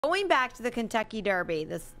Going back to the Kentucky Derby,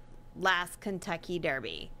 this last Kentucky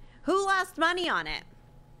Derby, who lost money on it?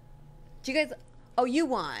 Did you guys? Oh, you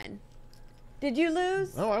won. Did you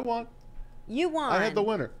lose? No, I won. You won. I had the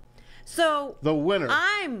winner. So the winner.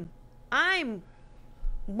 I'm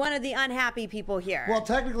one of the unhappy people here. Well,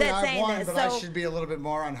 technically I won, this, but I should be a little bit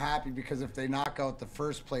more unhappy because if they knock out the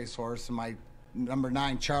first place horse and my number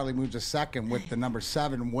 9 Charlie moves to second with the number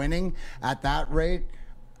 7 winning at that rate,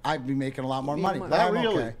 I'd be making a lot more money. But Not I'm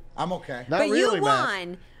really. okay. I'm okay. Not but really, you won.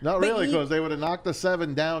 Matt. Not really, because they would have knocked the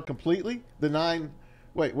 7 down completely. The 9.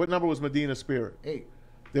 Wait, what number was Medina Spirit? 8.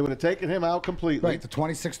 They would have taken him out completely. Right, the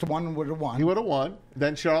 26-1 would have won. He would have won.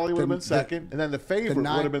 Then Charlie would have been second, and then the favorite would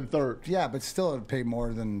have been third. Yeah, but still it would pay more.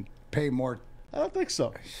 I don't think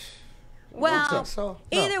so. Well, so?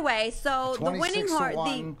 Either way, so the winning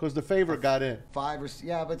horse, because the favorite got in. 5 or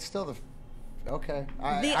yeah, but still okay.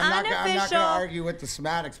 I'm the not unofficial. going to argue with the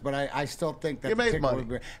schematics, but I still think that You the made ticket money. would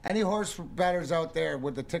be. Any horse bettors out there,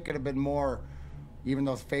 would the ticket have been more, even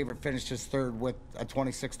though the favorite finished his third with a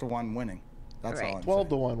 26-1 winning? That's all I'm 12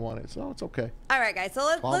 to saying. 1 won it, so it's okay. All right, guys. So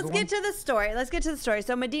let's get to the story. Let's get to the story.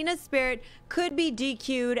 So Medina Spirit could be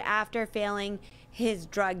DQ'd after failing his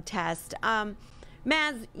drug test.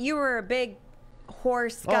 Maz, you were a big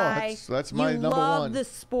horse guy. That's my number one. You love the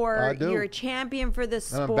sport. I do. You're a champion for the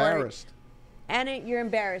sport. I'm embarrassed. And you're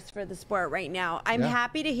embarrassed for the sport right now. I'm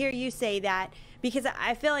happy to hear you say that because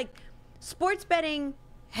I feel like sports betting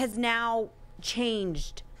has now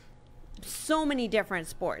changed so many different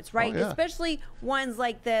sports, right? Oh, yeah. Especially ones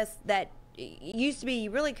like this that used to be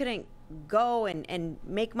you really couldn't go and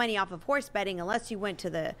make money off of horse betting unless you went to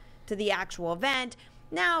the actual event.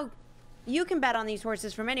 Now you can bet on these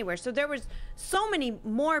horses from anywhere. So there was so many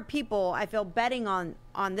more people, I feel, betting on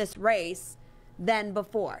this race than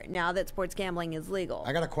before, now that sports gambling is legal.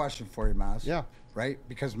 I got a question for you, Maz. Yeah. Right?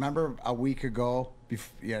 Because remember a week ago,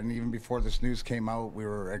 and even before this news came out, we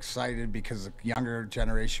were excited because the younger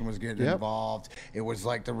generation was getting involved. It was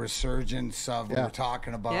like the resurgence of we were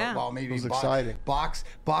talking about. Well, maybe it was exciting.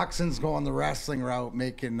 Boxing's going the wrestling route,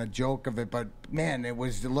 making a joke of it. But man, it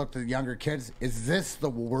was to look to the younger kids. Is this the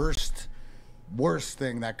worst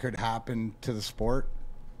thing that could happen to the sport?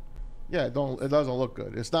 Yeah, it doesn't look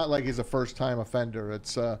good. It's not like he's a first-time offender.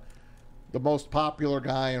 It's the most popular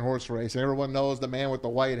guy in horse racing. Everyone knows the man with the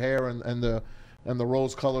white hair and the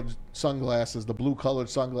rose-colored sunglasses, the blue-colored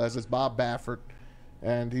sunglasses, Bob Baffert,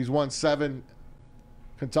 and he's won 7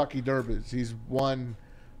 Kentucky Derbies. He's won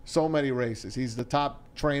so many races. He's the top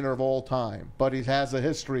trainer of all time, but he has a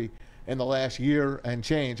history in the last year and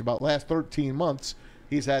change. About last 13 months,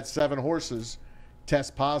 he's had 7 horses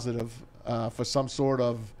test positive for some sort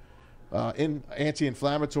of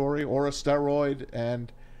anti-inflammatory or a steroid,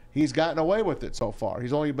 and he's gotten away with it so far.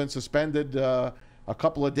 He's only been suspended a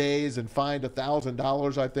couple of days and fined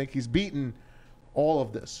 $1,000. I think he's beaten all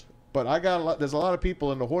of this. But there's a lot of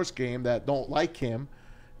people in the horse game that don't like him,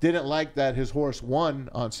 didn't like that his horse won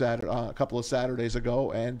on Saturday, a couple of Saturdays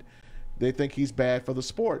ago, and they think he's bad for the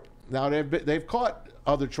sport. Now they've caught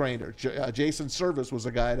other trainers. Jason Service was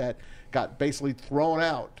a guy that got basically thrown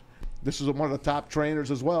out. This is one of the top trainers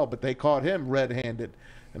as well, but they caught him red-handed.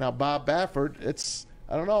 And now Bob Baffert,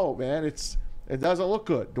 I don't know, man. It doesn't look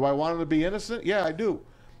good. Do I want him to be innocent? Yeah, I do.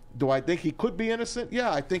 Do I think he could be innocent?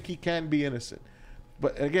 Yeah, I think he can be innocent.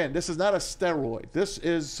 But again, this is not a steroid. This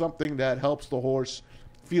is something that helps the horse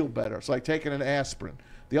feel better. It's like taking an aspirin.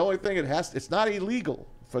 The only thing it's not illegal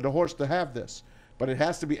for the horse to have this, but it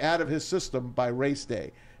has to be out of his system by race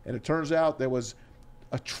day. And it turns out there was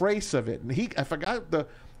a trace of it. And I forgot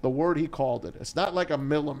the word he called it. It's not like a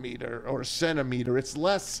millimeter or a centimeter. It's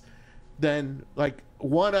less than like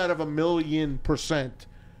 1 out of 1,000,000%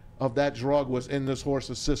 of that drug was in this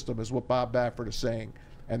horse's system, is what Bob Baffert is saying.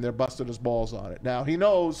 And they're busting his balls on it. Now, he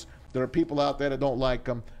knows there are people out there that don't like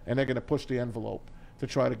him, and they're going to push the envelope to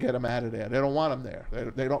try to get him out of there. They don't want him there.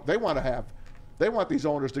 They want these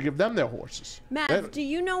owners to give them their horses. Matt, do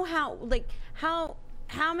you know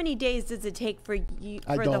how many days does it take for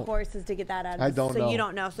the horses to get that out of I don't know. So you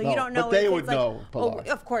don't know. So you don't know. But they would know, Pilar.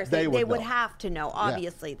 Of course, they would have to know.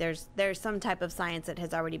 Obviously, Yeah. there's some type of science that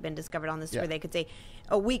has already been discovered on this where they could say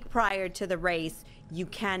a week prior to the race you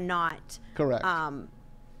cannot correct.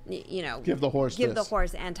 Give the horse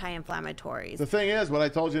anti-inflammatories. The thing is, what I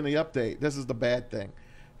told you in the update, this is the bad thing.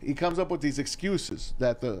 He comes up with these excuses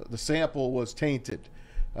that the sample was tainted,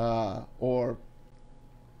 or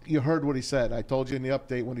you heard what he said. I told you in the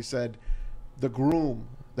update when he said the groom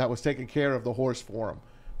that was taking care of the horse for him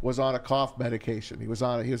was on a cough medication. He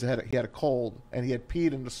had a cold and he had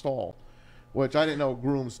peed in the stall. which I didn't know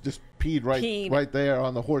grooms just peed right there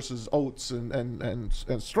on the horse's oats and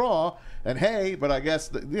straw and hay, but I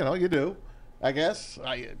guess you do. I guess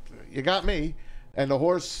you got me. And the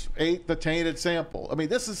horse ate the tainted sample. I mean,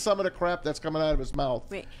 this is some of the crap that's coming out of his mouth.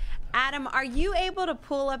 Wait, Adam, are you able to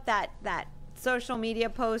pull up that social media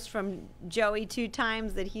post from Joey 2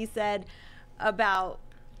 times that he said about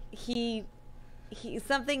he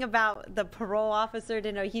something about the parole officer?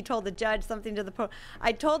 He told the judge something to the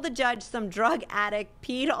I told the judge some drug addict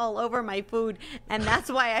peed all over my food, and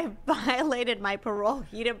that's why I violated my parole.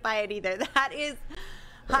 He didn't buy it either. That is,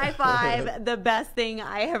 high five, the best thing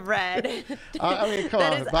I have read. I mean, come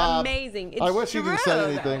that on, is Bob. amazing. It's I wish you true, didn't say though.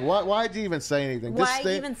 anything. Why'd you even say anything? Why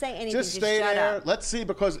even say anything? Just stay shut there. up. Let's see,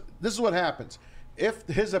 because this is what happens. If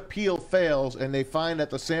his appeal fails and they find that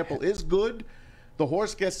the sample is good, the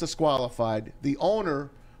horse gets disqualified. The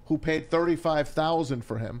owner, who paid $35,000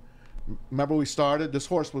 for him, remember we started, this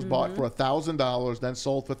horse was bought for $1,000, then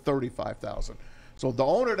sold for $35,000. So the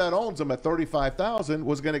owner that owns him at $35,000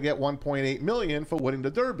 was going to get $1.8 million for winning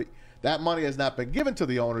the Derby. That money has not been given to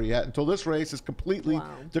the owner yet until this race is completely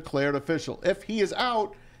declared official. If he is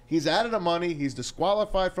out, he's out of the money. He's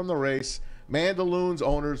disqualified from the race. Mandaloun's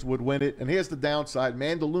owners would win it. And here's the downside.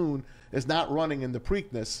 Mandaloun is not running in the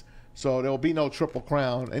Preakness, so there will be no Triple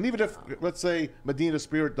Crown. And even if, let's say, Medina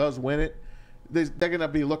Spirit does win it, they're going to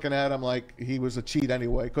be looking at him like he was a cheat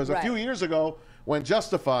anyway. Because a few years ago, when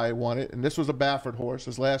Justify won it, and this was a Baffert horse,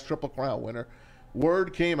 his last Triple Crown winner,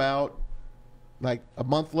 word came out like a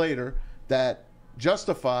month later that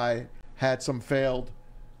Justify had some failed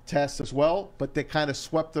tests as well, but they kind of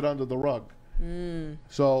swept it under the rug.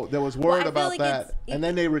 So there was word about that, and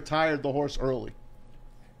then they retired the horse early.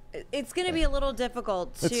 It's going to be a little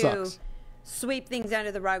difficult It to sucks. sweep things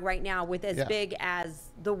under the rug right now with as big as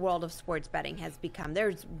the world of sports betting has become.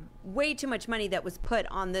 There's way too much money that was put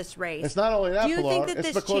on this race. It's not only that, Do you Pilar, think that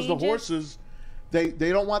it's this because the changes? horses, they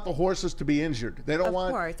don't want the horses to be injured. They don't Of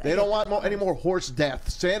want course, they don't want any more horse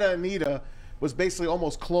deaths. Santa Anita was basically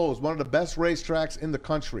almost closed, one of the best racetracks in the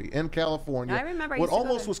country, in California. I remember I What used to go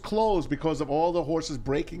almost there. was closed because of all the horses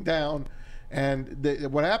breaking down. And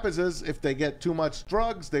what happens is, if they get too much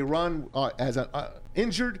drugs, they run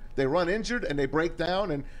injured. They run injured and they break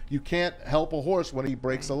down, and you can't help a horse when he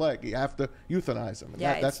breaks a leg. You have to euthanize him. And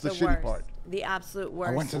Yeah, that's it's the shitty worst. part. The absolute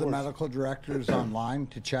worst. I went to the medical directors online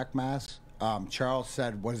to check mass. Charles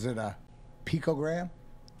said, was it a picogram?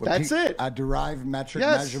 That's it. A derived metric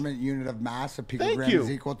measurement unit of mass. A picogram is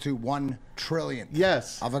equal to 1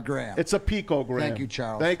 trillionth of a gram. It's a picogram. Thank you,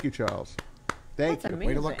 Charles. Thank you, Charles. Thank That's you. amazing.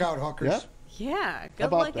 Way to look out, hookers. Yeah. Yeah, good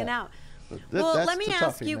about looking that? out. Well, That's let me the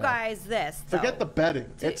ask toughie, you man. guys this. Though. Forget the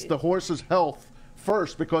betting. It's the horse's health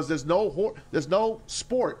first, because there's no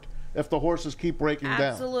sport if the horses keep breaking down.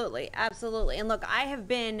 Absolutely, absolutely. And look, I have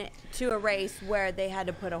been to a race where they had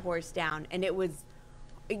to put a horse down, and it was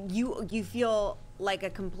you feel like a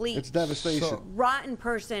complete It's devastation. rotten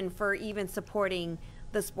person for even supporting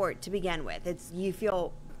the sport to begin with. You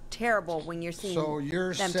feel terrible when you're seeing So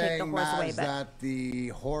you're them take the saying, horse away. Maz, that the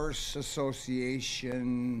Horse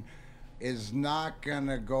Association is not going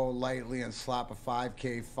to go lightly and slap a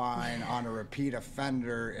 $5,000 fine on a repeat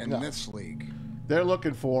offender in this league? They're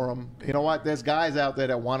looking for him. You know what? There's guys out there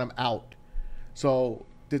that want him out. So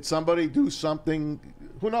did somebody do something?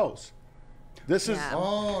 Who knows? This is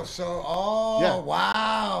Wow,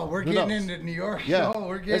 we're Who getting knows? into New York. Yeah.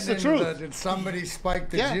 We're It's getting the into truth. did somebody spike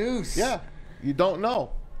the juice? Yeah, you don't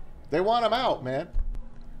know. They want him out, man.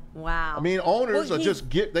 Wow. I mean, owners Well,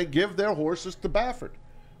 are they give their horses to Baffert.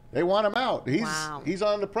 They want him out. He's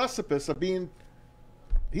on the precipice of being.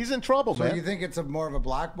 He's in trouble, So man. you think it's more of a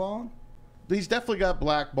blackball? He's definitely got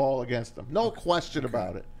blackball against him. No question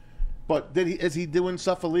about it. But is he doing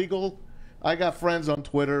stuff illegal? I got friends on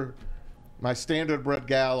Twitter. My standard bred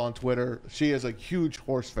gal on Twitter, she is a huge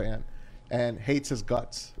horse fan and hates his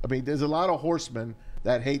guts. I mean, there's a lot of horsemen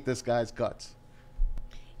that hate this guy's guts.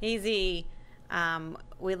 Easy.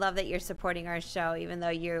 We love that you're supporting our show, even though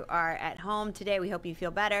you are at home today. We hope you feel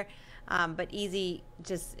better. But Easy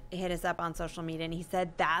just hit us up on social media, and he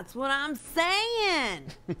said, "That's what I'm saying."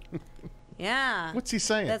 Yeah. What's he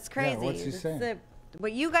saying? That's crazy. what's he saying?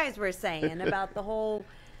 What you guys were saying about the whole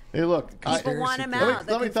Hey, look. people want him theory. out.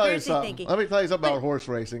 Let me tell you conspiracy something. thinking. Let me tell you something about horse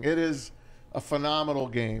racing. It is a phenomenal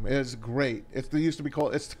game. It is great. It used to be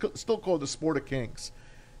called. It's still called the Sport of Kings.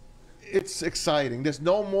 It's exciting. There's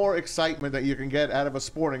no more excitement that you can get out of a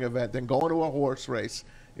sporting event than going to a horse race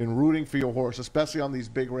and rooting for your horse, especially on these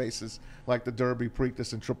big races like the Derby,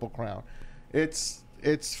 Preakness, and Triple Crown. It's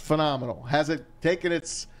phenomenal. Has it taken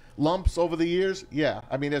its lumps over the years? Yeah.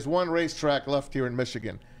 I mean, there's one racetrack left here in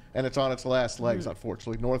Michigan. and it's on its last legs,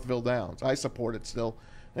 unfortunately. Northville Downs. I support it still.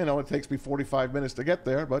 You know, it takes me 45 minutes to get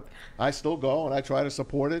there, but I still go and I try to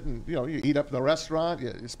support it. And, you know, you eat up in the restaurant,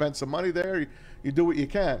 you spend some money there, you do what you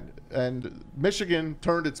can. And Michigan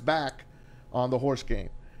turned its back on the horse game.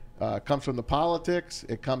 It comes from the politics.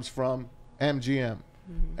 It comes from MGM.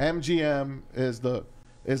 MGM is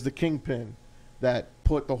the kingpin that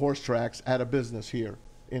put the horse tracks out of business here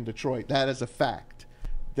in Detroit. That is a fact.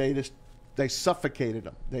 They suffocated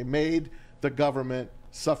them. They made the government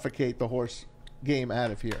suffocate the horse game out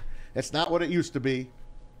of here. It's not what it used to be.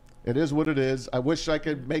 It is what it is. I wish I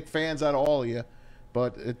could make fans out of all of you,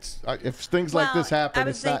 but if things like this happen,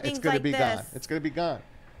 it's going to be gone. It's going to be gone.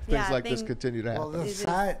 Things like this continue to happen. Well,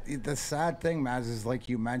 the sad thing, Maz, is like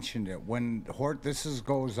you mentioned it. When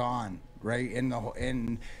goes on, right,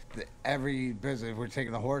 in every business, we're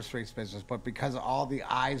taking the horse race business, but because all the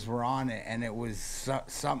eyes were on it and it was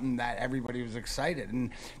something that everybody was excited. And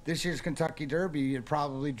this year's Kentucky Derby, it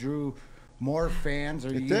probably drew more fans,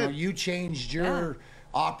 or you changed your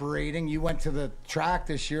operating. You went to the track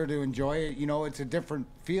this year to enjoy it. You know, it's a different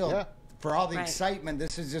feel. Yeah. For all the excitement,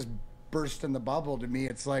 this is just bursting the bubble to me.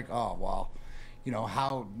 It's like, oh well, you know,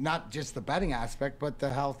 how not just the betting aspect, but the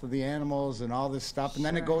health of the animals and all this stuff. And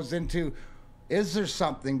then it goes into, is there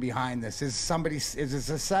something behind this? Is this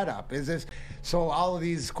a setup? Is this so? All of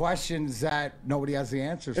these questions that nobody has the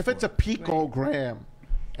answers If for. it's a picogram.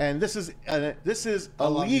 And this is a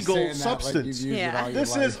legal substance.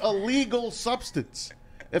 This is a legal substance.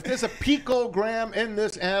 If there's a picogram in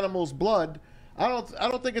this animal's blood, I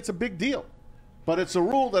don't think it's a big deal. But it's a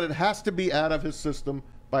rule that it has to be out of his system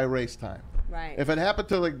by race time. Right. If it happened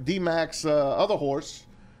to like D-Mac's other horse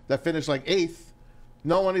that finished like 8th,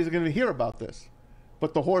 no one is going to hear about this.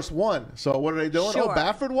 But the horse won. So what are they doing? Sure. Oh,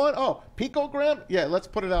 Baffert won? Oh, picogram? Yeah, let's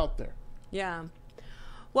put it out there. Yeah.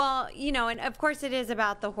 Well, you know, and of course it is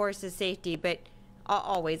about the horse's safety, but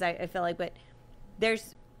always, I feel like, but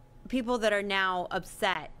there's people that are now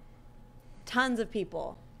upset, tons of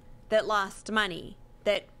people that lost money,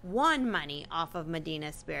 that won money off of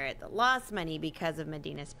Medina Spirit, that lost money because of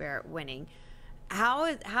Medina Spirit winning.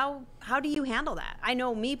 How do you handle that? I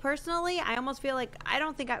know me personally, I almost feel like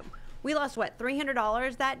we lost what,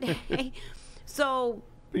 $300 that day? So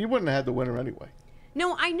you wouldn't have had the winner anyway.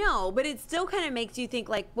 No, I know, but it still kind of makes you think,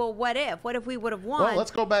 like, well, what if? What if we would have won? Well, let's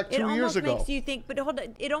go back 2 years ago. It almost makes you think, but hold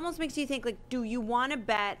on, it almost makes you think, like, do you want to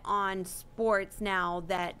bet on sports now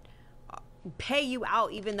that pay you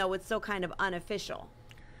out even though it's still kind of unofficial,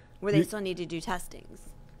 where they still need to do testings?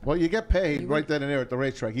 Well, you get paid right then and there at the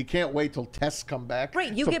racetrack. You can't wait till tests come back.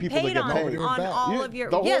 Right, you get paid on all of your.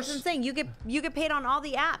 Yes, I'm saying you get paid on all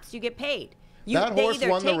the apps. You get paid. That horse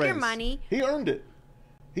won the race. Your money. He earned it.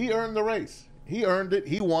 He earned the race. He earned it.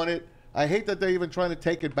 He won it. I hate that they're even trying to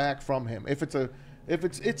take it back from him. It's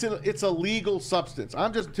a legal substance.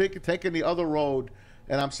 I'm just taking the other road,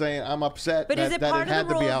 and I'm saying I'm upset but that is it part had of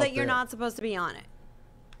the to be rules out that you're there. not supposed to be on it?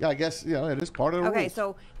 Yeah, I guess it is part of the rules. Okay,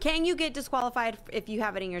 so can you get disqualified if you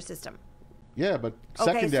have it in your system? Yeah, but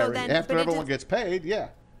Okay, secondary, so then, after everyone gets paid, yeah.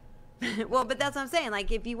 Well, but that's what I'm saying. Like,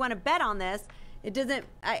 if you want to bet on this, it doesn't.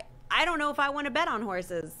 I don't know if I want to bet on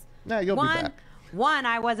horses. Nah, you'll be back. One,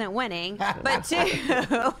 I wasn't winning, but two,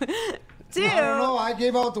 I don't know. I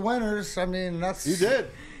gave out the winners. I mean, that's You did.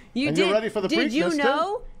 You're ready for the Did you Preakness,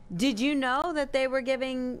 know? too? Did you know that they were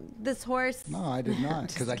giving this horse? No, I did not,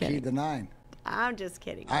 because I keyed the 9. I'm just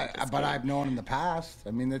kidding. But I've known in the past.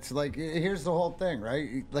 I mean, it's like, here's the whole thing,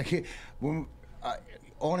 right? Like, when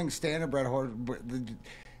owning standardbred horse,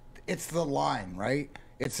 it's the line, right?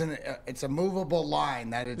 It's a movable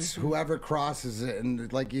line that it's whoever crosses it,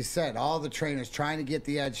 and like you said, all the trainers trying to get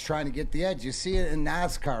the edge. You see it in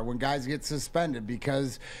NASCAR when guys get suspended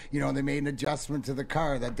because they made an adjustment to the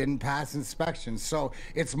car that didn't pass inspection. So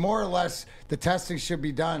it's more or less the testing should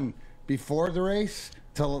be done before the race,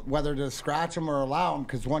 to whether to scratch them or allow them,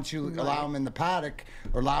 because once you allow them in the paddock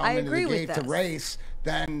or allow them into the gate to race,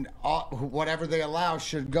 then whatever they allow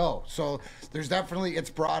should go. So there's definitely, it's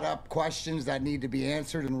brought up questions that need to be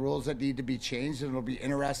answered and rules that need to be changed, and it'll be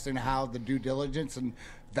interesting how the due diligence and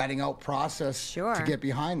vetting out process to get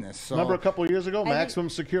behind this. So, remember a couple of years ago, Maximum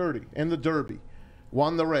Security in the Derby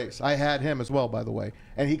won the race. I had him as well, by the way.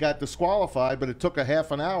 And he got disqualified, but it took a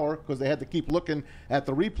half an hour because they had to keep looking at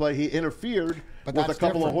the replay. He interfered with a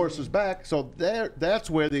couple of horses back. So that's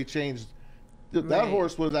where they changed that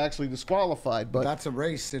horse was actually disqualified, but that's a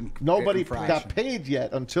race nobody infraction. got paid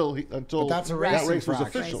yet until that's a race that race was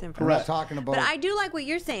infraction. official. Race Correct. Talking about. But I do like what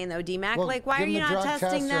you're saying, though, D-Mac. Well, like, why are give you them the not drug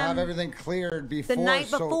testing test or them have everything cleared before the night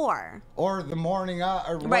so- before? or the morning or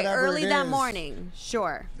Right, whatever early it that is. morning.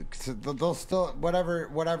 Sure. So they'll still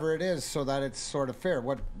whatever it is, so that it's sort of fair.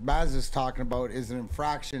 What Maz is talking about is an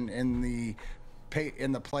infraction in the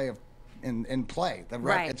play of in play.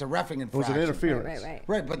 Right. It's a reffing infraction. It was an interference.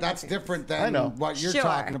 Right, but that's different I than know. what you're Sure.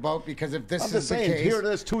 talking about, because if this I'm is just the saying, case, here it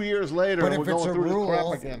is 2 years later, but and if we're it's going a through this rule,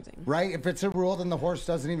 crap again. right? If it's a rule, then the horse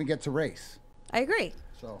doesn't even get to race. I agree.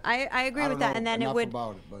 So, I agree I with don't that, know and then enough it would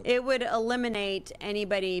about it, but- it would eliminate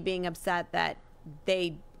anybody being upset that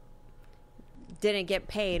they didn't get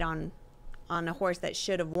paid on a horse that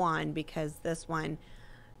should have won because this one,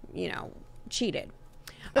 cheated.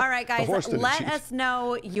 All right, guys, horse didn't let cheat. us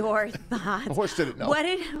know your thoughts. The horse didn't know. What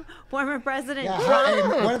did former President Yeah, Trump?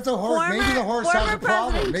 hey, what if the horse? Maybe the horse has a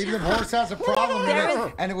problem. President Maybe the horse has a problem, There and,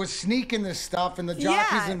 was- and it was sneaking this stuff, and the jockeys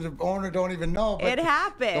Yeah. and the owner don't even know. But It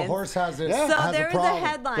happens. The horse has it. Yeah. So has there a was a problem.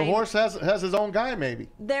 headline. The horse has his own guy, maybe.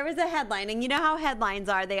 There was a headline, and you know how headlines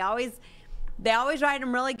are. They always write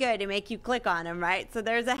them really good to make you click on them, right? So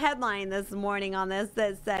there's a headline this morning on this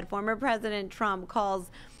that said former President Trump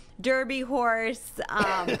calls Derby horse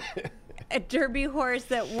a Derby horse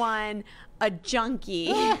that won a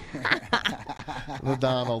junkie. The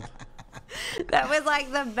Donald. That was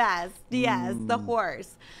like the best. Yes, the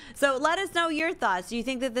horse. So let us know your thoughts. Do you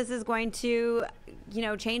think that this is going to,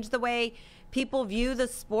 change the way people view the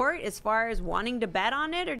sport as far as wanting to bet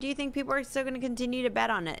on it, or do you think people are still going to continue to bet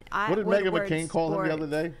on it? What did Meghan Woodward McCain call him the Sports.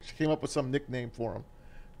 other day? She came up with some nickname for him.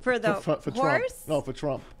 For the for horse? Trump. No, for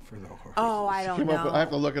Trump. For the horse. Oh, I don't Came up with- I know. have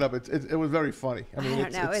to look it up. It was very funny. I mean,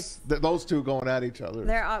 don't know. those two going at each other.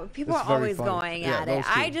 People It's are very always funny. going Yeah, at it. those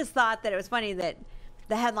two. I just thought that it was funny that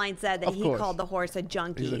the headline said that Of he course. called the horse a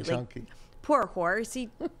junkie. He's a Like, junkie. poor horse. He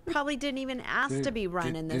probably didn't even ask to be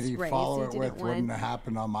running this did he race. follow He it didn't with win. wouldn't have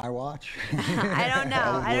happened on my watch? I don't know.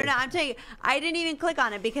 Probably. I'm telling you, I didn't even click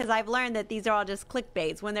on it because I've learned that these are all just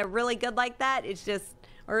clickbaits. When they're really good like that, it's just,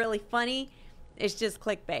 or really funny, it's just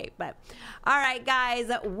clickbait. But all right, guys,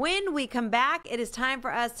 when we come back, it is time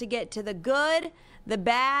for us to get to the good, the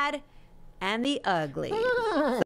bad, and the ugly.